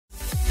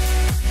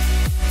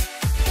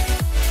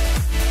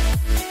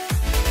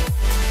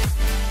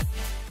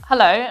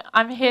Hello,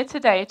 I'm here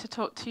today to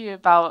talk to you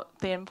about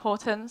the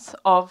importance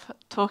of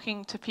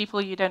talking to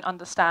people you don't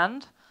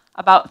understand,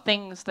 about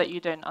things that you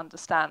don't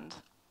understand.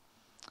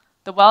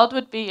 The world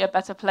would be a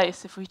better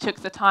place if we took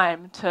the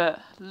time to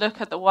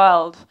look at the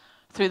world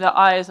through the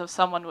eyes of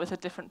someone with a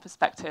different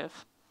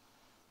perspective.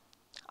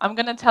 I'm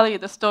going to tell you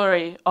the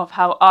story of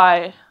how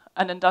I,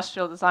 an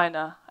industrial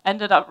designer,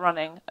 ended up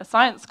running a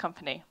science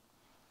company.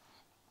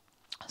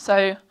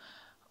 So,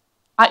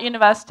 at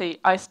university,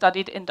 I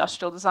studied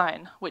industrial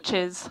design, which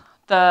is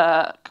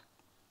the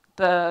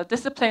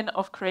discipline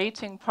of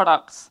creating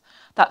products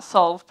that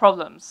solve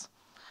problems.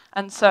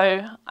 And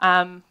so,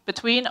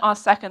 between our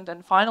second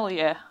and final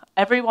year,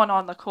 everyone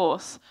on the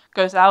course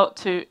goes out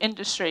to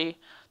industry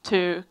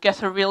to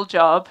get a real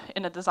job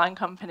in a design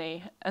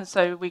company. And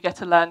so we get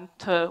to learn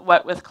to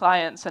work with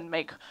clients and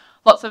make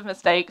lots of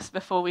mistakes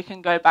before we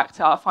can go back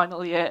to our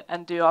final year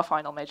and do our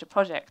final major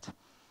project.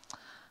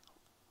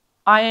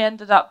 I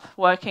ended up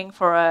working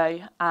for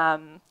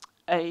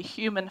a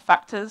human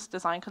factors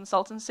design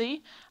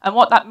consultancy, and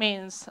what that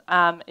means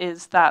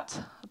is that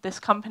this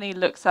company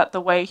looks at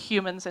the way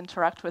humans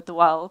interact with the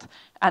world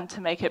and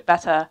to make it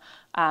better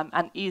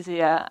and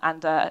easier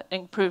and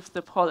improve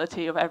the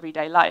quality of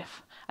everyday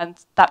life. And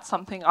that's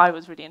something I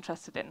was really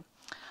interested in.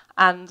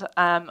 And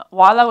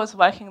while I was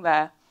working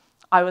there,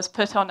 I was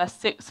put on a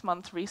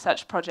 6-month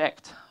research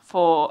project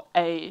for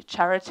a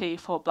charity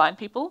for blind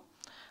people,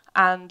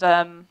 and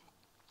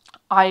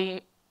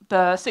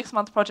the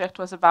 6-month project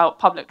was about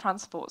public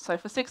transport. So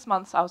for 6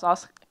 months, I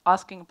was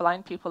asking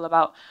blind people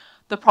about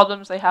the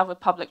problems they have with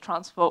public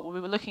transport.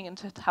 We were looking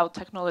into how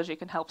technology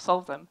can help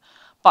solve them.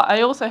 But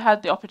I also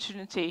had the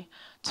opportunity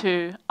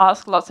to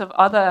ask lots of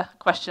other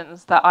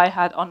questions that I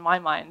had on my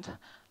mind,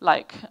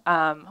 like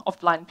of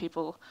blind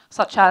people,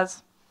 such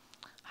as,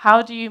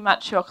 how do you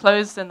match your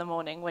clothes in the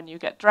morning when you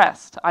get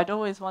dressed? I'd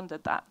always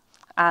wondered that.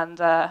 And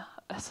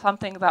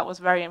something that was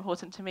very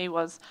important to me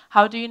was,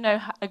 how do you know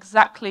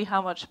exactly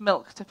how much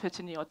milk to put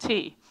in your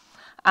tea?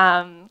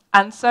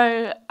 And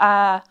so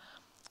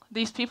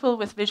these people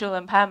with visual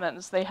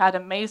impairments, they had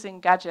amazing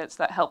gadgets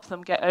that helped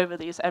them get over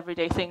these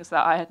everyday things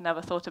that I had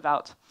never thought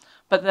about.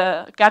 But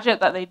the gadget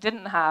that they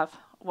didn't have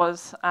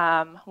was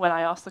when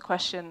I asked the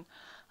question,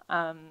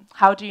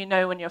 how do you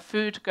know when your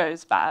food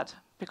goes bad?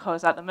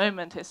 Because at the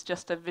moment it's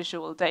just a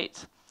visual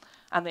date.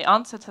 And the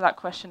answer to that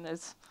question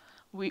is,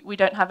 we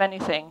don't have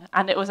anything,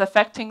 and it was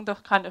affecting the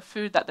kind of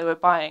food that they were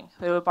buying.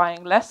 They were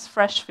buying less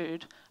fresh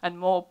food and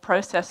more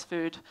processed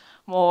food,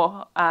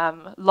 more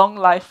long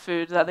life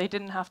food that they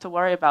didn't have to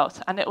worry about,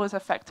 and it was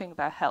affecting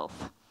their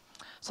health.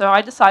 So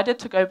I decided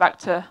to go back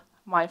to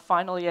my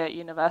final year at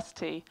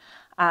university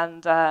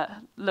and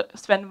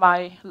spend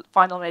my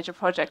final major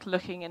project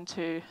looking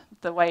into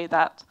the way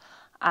that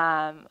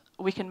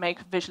we can make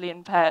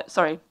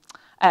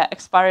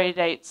expiry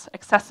dates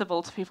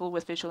accessible to people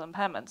with visual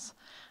impairments.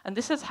 And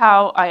this is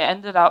how I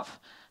ended up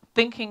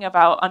thinking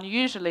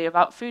unusually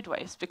about food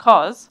waste,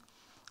 because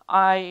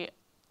I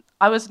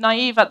was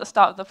naive at the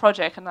start of the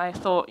project, and I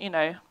thought,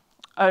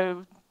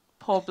 oh,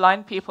 poor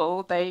blind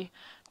people, they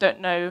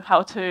don't know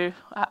how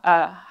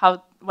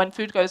when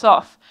food goes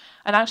off.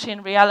 And actually,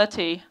 in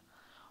reality,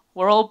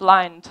 we're all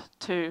blind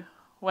to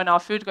when our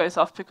food goes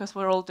off, because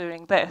we're all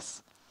doing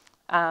this.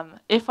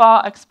 If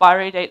our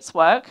expiry dates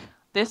work,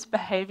 this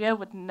behavior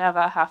would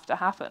never have to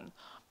happen,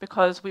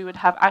 because we would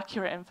have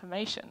accurate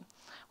information,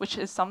 which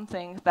is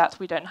something that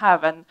we don't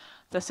have. And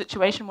the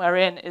situation we're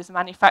in is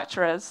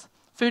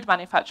food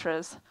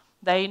manufacturers,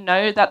 they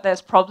know that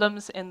there's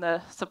problems in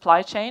the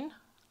supply chain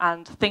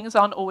and things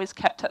aren't always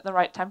kept at the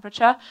right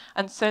temperature,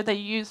 and so they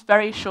use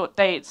very short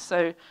dates,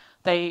 so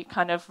they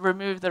kind of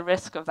remove the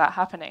risk of that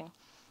happening.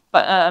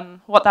 But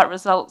what that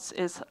results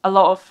is a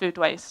lot of food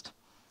waste.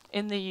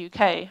 In the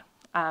UK,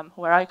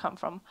 where I come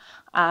from,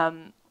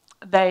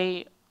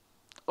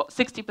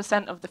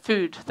 60% of the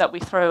food that we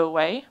throw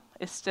away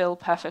is still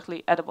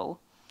perfectly edible.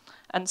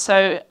 And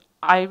so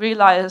I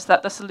realized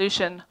that the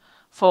solution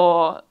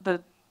for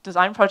the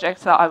design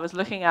project that I was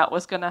looking at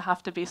was going to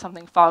have to be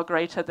something far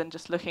greater than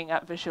just looking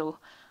at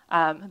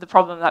the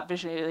problem that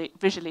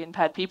visually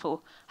impaired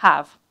people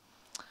have.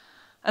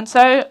 And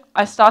so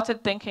I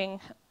started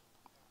thinking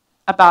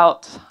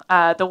about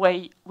the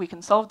way we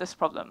can solve this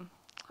problem.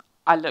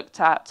 I looked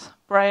at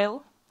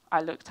Braille,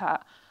 I looked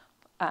at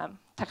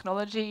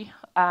technology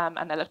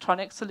and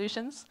electronic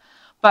solutions,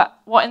 but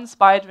what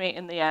inspired me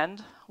in the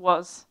end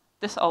was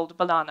this old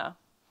banana.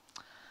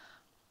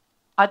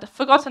 I'd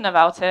forgotten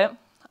about it,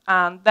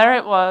 and there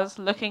it was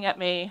looking at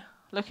me,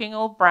 looking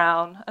all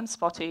brown and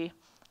spotty,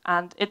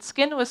 and its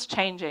skin was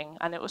changing,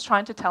 and it was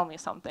trying to tell me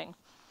something.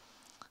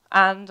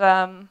 And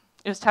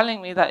it was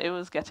telling me that it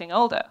was getting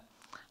older.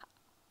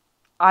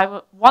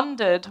 I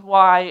wondered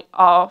why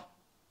our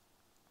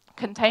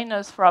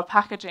containers for our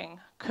packaging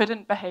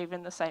couldn't behave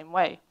in the same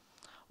way.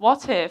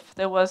 What if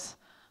there was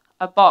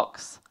a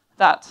box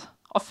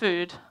of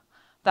food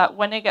that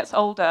when it gets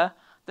older,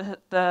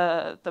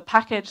 the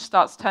package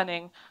starts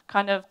turning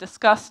kind of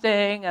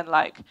disgusting and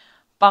like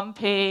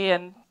bumpy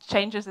and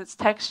changes its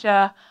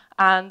texture,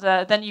 and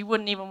then you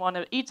wouldn't even want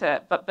to eat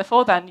it. But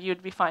before then,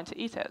 you'd be fine to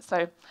eat it.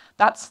 So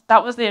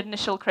that was the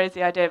initial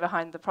crazy idea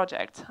behind the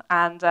project.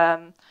 And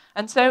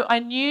so I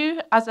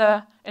knew as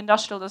an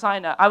industrial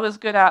designer, I was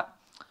good at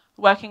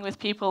working with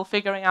people,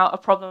 figuring out a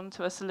problem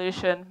to a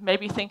solution,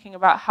 maybe thinking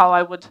about how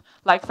I would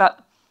like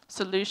that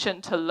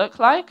solution to look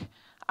like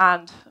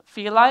and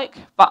feel like,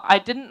 but I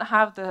didn't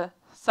have the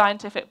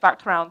scientific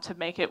background to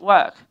make it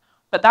work.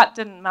 But that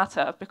didn't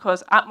matter,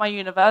 because at my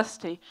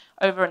university,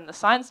 over in the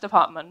science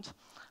department,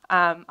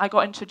 I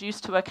got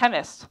introduced to a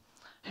chemist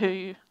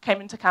who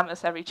came into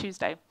campus every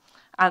Tuesday.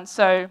 And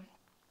so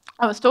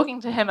I was talking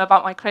to him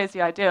about my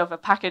crazy idea of a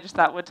package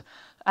that would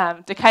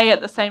decay at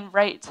the same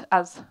rate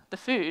as the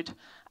food.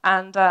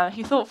 And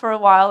he thought for a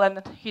while,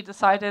 and he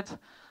decided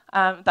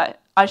that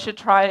I should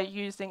try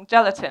using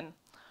gelatin.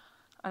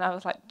 And I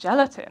was like,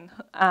 gelatin?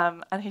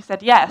 And he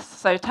said yes.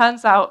 So it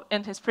turns out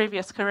in his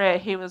previous career,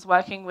 he was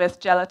working with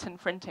gelatin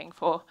printing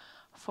for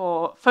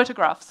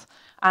photographs.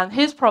 And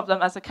his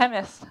problem as a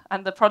chemist,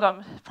 and the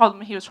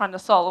problem he was trying to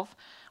solve,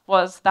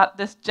 was that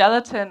this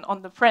gelatin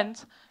on the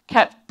print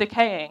kept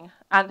decaying.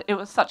 And it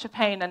was such a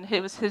pain, and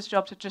it was his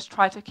job to just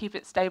try to keep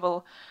it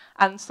stable.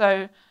 And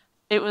so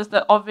it was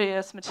the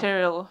obvious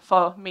material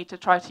for me to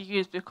try to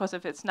use because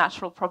of its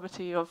natural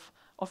property of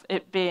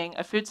it being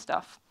a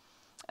foodstuff.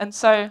 And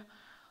so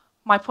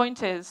my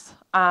point is,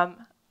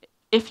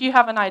 if you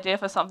have an idea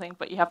for something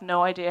but you have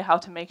no idea how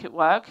to make it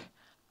work,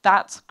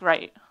 that's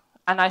great.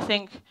 And I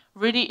think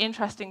really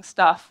interesting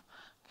stuff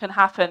can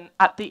happen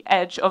at the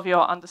edge of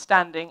your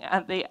understanding,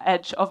 at the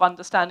edge of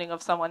understanding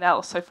of someone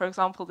else. So for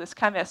example, this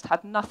chemist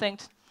had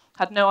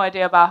no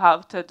idea about how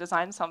to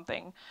design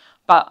something,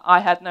 but I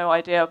had no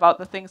idea about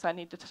the things I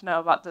needed to know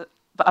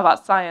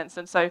about science.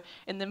 And so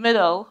in the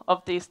middle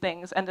of these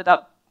things ended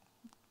up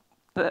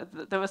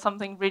there was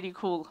something really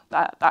cool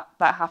that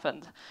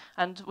happened,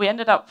 and we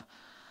ended up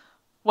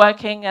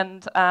working,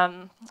 and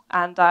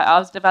I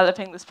was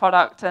developing this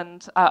product,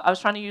 and I was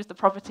trying to use the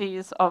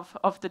properties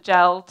of the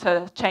gel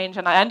to change,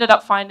 and I ended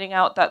up finding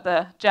out that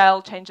the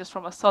gel changes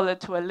from a solid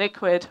to a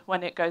liquid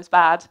when it goes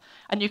bad,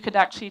 and you could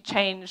actually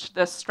change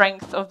the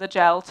strength of the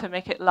gel to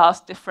make it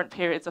last different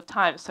periods of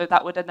time, so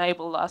that would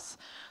enable us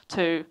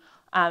to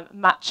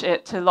match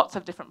it to lots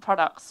of different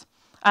products.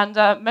 And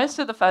most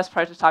of the first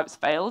prototypes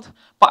failed,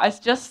 but I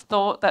just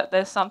thought that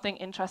there's something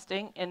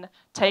interesting in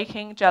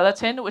taking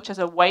gelatin, which is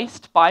a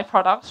waste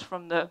byproduct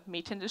from the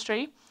meat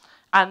industry,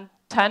 and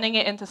turning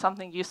it into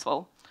something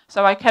useful.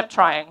 So I kept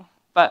trying,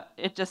 but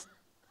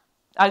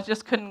I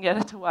just couldn't get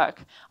it to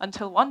work,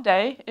 until one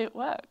day it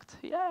worked.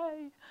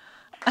 Yay!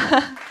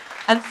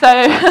 And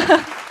so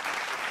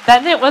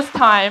then it was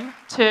time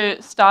to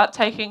start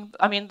taking,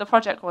 the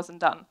project wasn't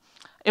done.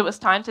 It was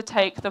time to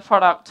take the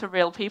product to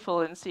real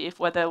people and see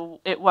whether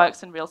it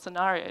works in real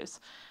scenarios.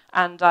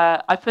 And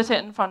I put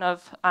it in front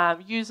of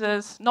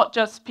users, not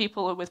just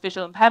people with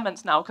visual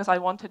impairments now, because I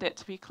wanted it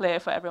to be clear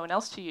for everyone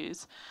else to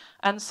use.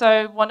 And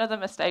so one of the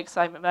mistakes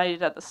I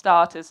made at the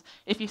start is,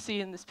 if you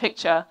see in this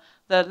picture,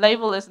 the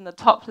label is in the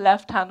top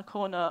left-hand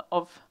corner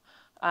of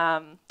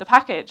the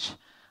package,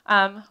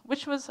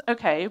 which was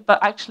okay, but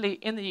actually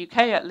in the UK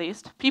at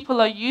least, people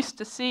are used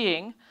to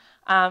seeing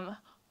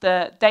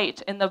the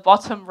date in the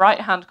bottom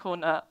right-hand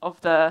corner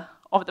of the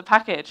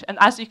package. And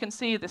as you can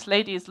see, this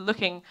lady is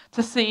looking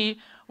to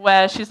see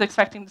where she's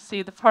expecting to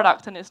see the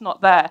product, and it's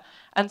not there.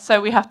 And so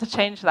we have to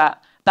change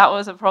that. That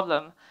was a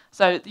problem.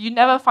 So you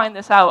never find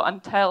this out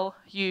until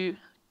you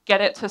get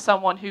it to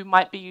someone who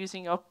might be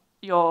using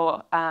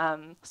your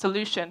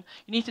solution.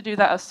 You need to do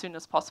that as soon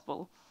as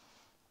possible.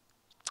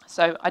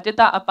 So I did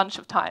that a bunch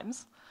of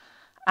times,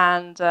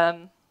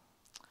 and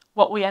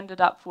what we ended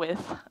up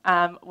with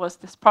was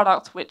this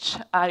product which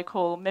I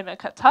call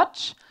Mimica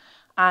Touch,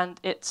 and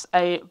it's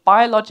a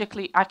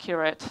biologically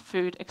accurate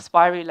food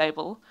expiry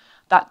label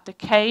that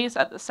decays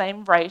at the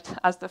same rate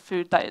as the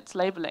food that it's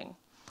labeling.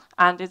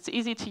 And it's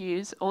easy to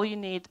use. All you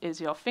need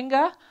is your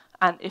finger,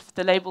 and if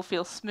the label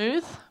feels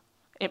smooth,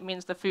 it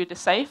means the food is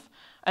safe.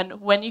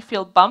 And when you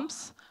feel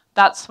bumps,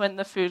 that's when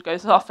the food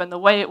goes off, and the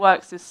way it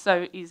works is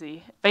so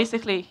easy.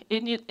 Basically,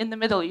 in the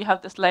middle, you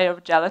have this layer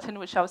of gelatin,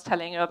 which I was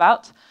telling you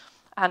about.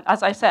 And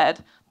as I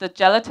said, the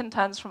gelatin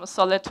turns from a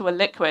solid to a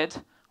liquid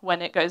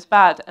when it goes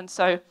bad. And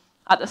so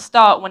at the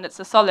start, when it's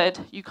a solid,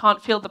 you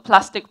can't feel the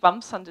plastic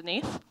bumps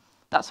underneath.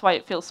 That's why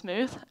it feels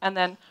smooth. And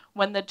then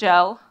when the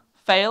gel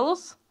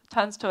fails,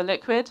 turns to a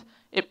liquid,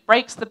 it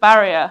breaks the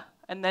barrier,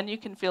 and then you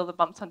can feel the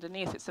bumps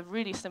underneath. It's a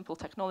really simple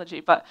technology,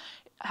 but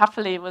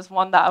happily it was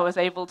one that I was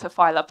able to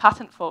file a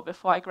patent for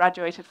before I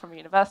graduated from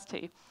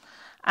university.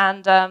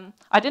 And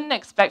I didn't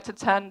expect to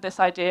turn this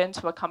idea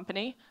into a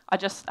company. I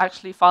just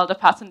actually filed a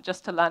patent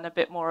just to learn a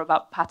bit more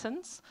about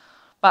patents.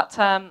 But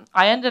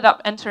I ended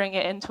up entering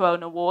it into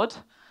an award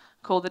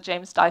called the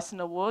James Dyson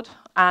Award.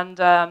 And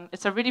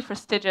it's a really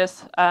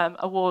prestigious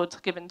award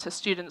given to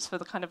students for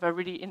the kind of a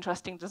really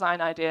interesting design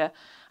idea.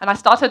 And I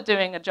started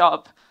doing a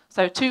job.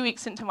 So 2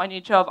 weeks into my new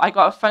job, I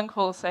got a phone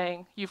call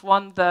saying, "You've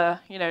won the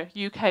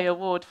UK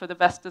award for the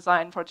best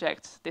design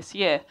project this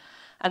year."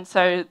 And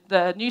so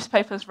the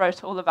newspapers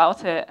wrote all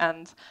about it,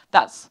 and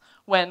that's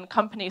when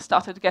companies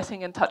started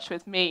getting in touch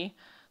with me.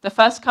 The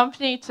first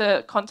company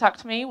to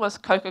contact me was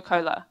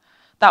Coca-Cola.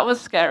 That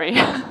was scary.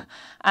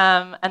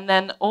 And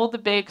then all the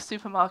big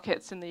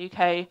supermarkets in the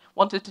UK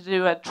wanted to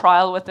do a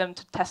trial with them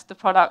to test the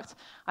product.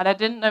 And I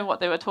didn't know what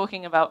they were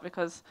talking about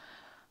because,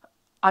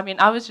 I mean,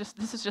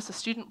 this is just a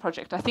student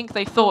project. I think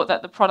they thought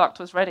that the product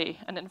was ready,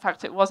 and in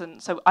fact it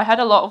wasn't. So I had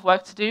a lot of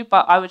work to do,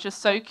 but I was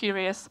just so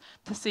curious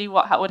to see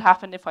what would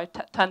happen if I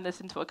turned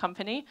this into a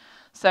company.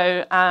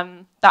 So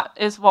that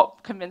is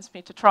what convinced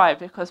me to try,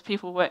 because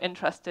people were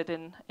interested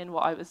in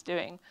what I was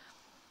doing.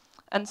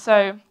 And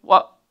so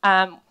what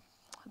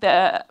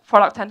the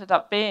product ended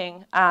up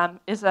being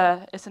is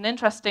an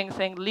interesting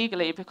thing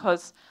legally,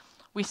 because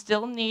we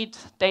still need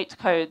date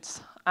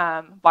codes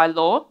by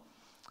law,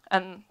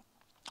 and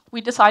we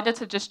decided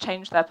to just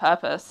change their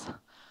purpose.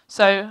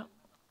 So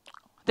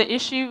the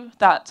issue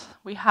that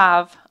we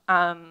have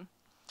I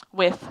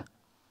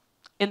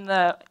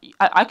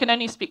can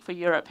only speak for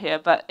Europe here,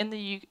 but in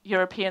the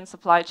European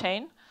supply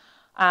chain,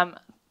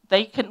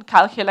 they can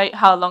calculate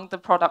how long the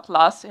product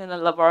lasts in a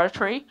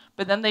laboratory,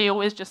 but then they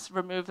always just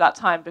remove that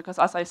time because,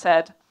 as I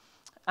said,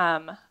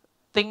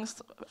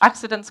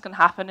 accidents can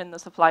happen in the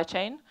supply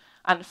chain,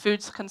 and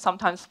foods can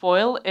sometimes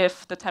spoil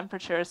if the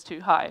temperature is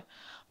too high.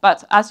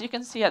 But as you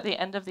can see at the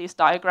end of these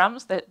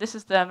diagrams, this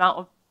is the amount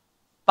of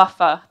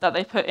buffer that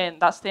they put in.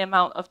 That's the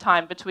amount of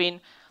time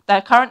between.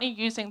 They're currently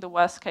using the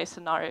worst case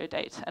scenario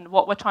date, and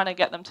what we're trying to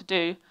get them to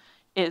do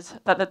is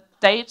that the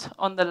date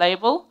on the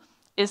label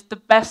is the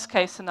best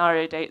case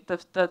scenario date,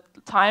 the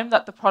time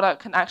that the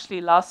product can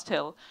actually last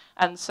till.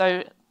 And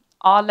so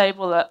our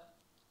label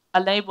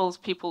enables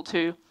people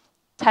to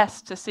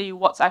test to see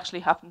what's actually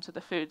happened to the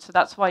food. So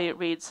that's why it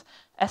reads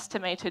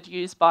estimated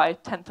use by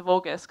 10th of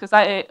August, because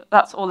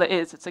that's all it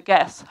is. It's a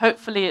guess.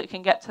 Hopefully it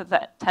can get to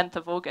the 10th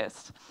of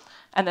August.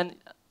 And then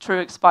true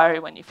expiry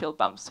when you feel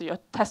bumps. So you're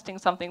testing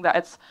something that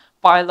it's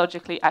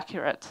biologically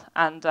accurate,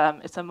 and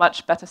it's a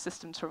much better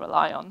system to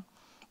rely on.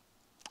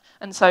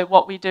 And so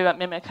what we do at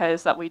Mimica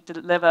is that we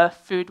deliver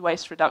food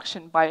waste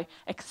reduction by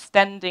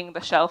extending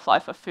the shelf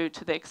life of food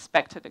to the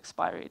expected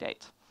expiry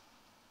date.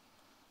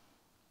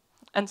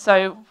 And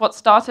so what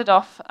started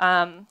off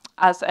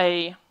as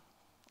a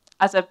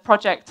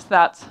project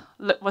that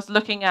was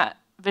looking at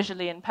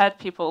visually impaired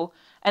people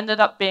ended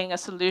up being a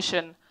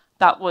solution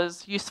that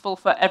was useful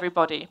for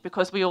everybody,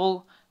 because we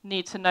all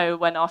need to know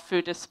when our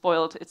food is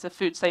spoiled. It's a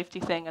food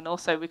safety thing, and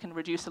also we can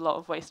reduce a lot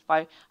of waste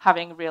by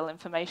having real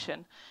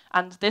information.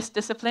 And this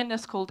discipline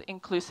is called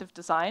inclusive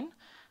design,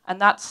 and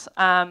that's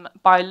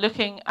by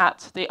looking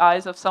at the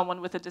eyes of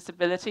someone with a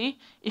disability.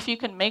 If you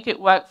can make it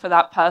work for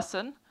that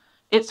person,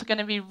 it's going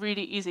to be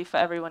really easy for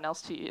everyone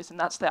else to use, and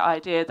that's the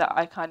idea that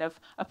I kind of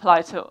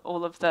apply to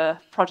all of the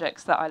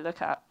projects that I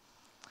look at.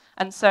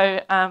 And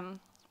so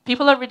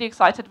people are really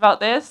excited about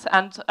this,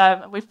 and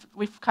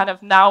we've kind of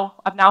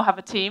I now have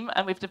a team,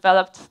 and we've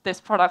developed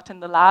this product in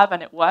the lab,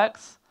 and it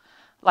works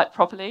like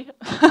properly.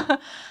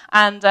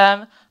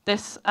 And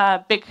this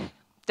big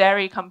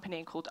dairy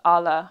company called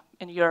Arla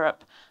in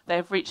Europe,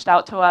 they've reached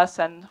out to us,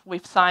 and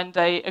we've signed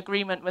an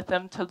agreement with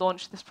them to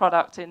launch this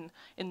product in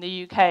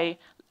the UK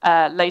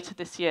later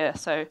this year.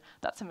 So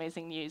that's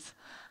amazing news.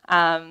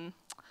 And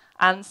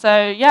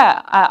so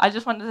yeah, I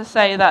just wanted to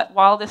say that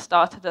while this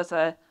started as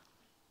a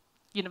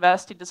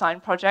university design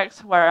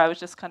project where I was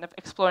just kind of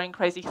exploring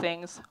crazy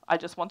things, I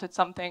just wanted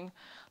something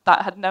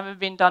that had never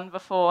been done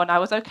before, and I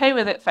was okay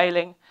with it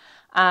failing.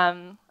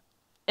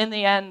 In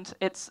the end,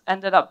 it's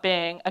ended up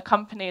being a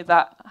company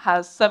that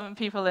has 7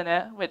 people in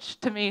it, which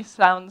to me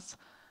sounds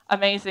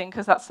amazing,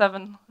 because that's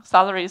 7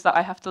 salaries that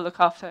I have to look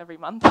after every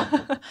month.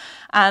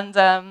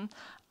 And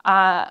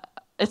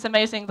it's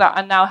amazing that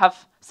I now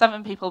have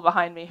 7 people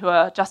behind me who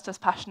are just as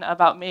passionate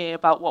about me,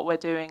 about what we're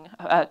doing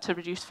to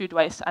reduce food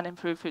waste and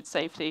improve food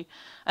safety.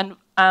 And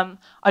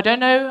I don't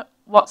know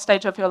what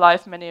stage of your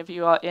life many of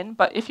you are in,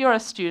 but if you're a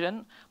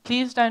student,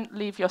 please don't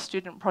leave your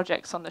student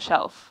projects on the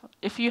shelf.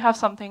 If you have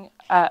something,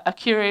 a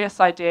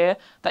curious idea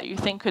that you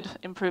think could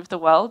improve the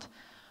world,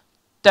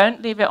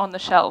 don't leave it on the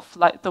shelf.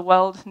 Like, the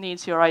world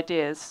needs your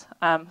ideas.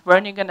 We're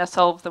only going to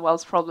solve the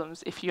world's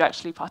problems if you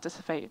actually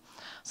participate.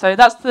 So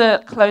that's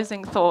the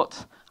closing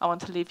thought I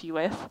want to leave you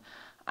with.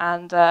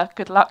 And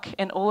good luck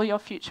in all your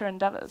future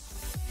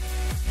endeavors.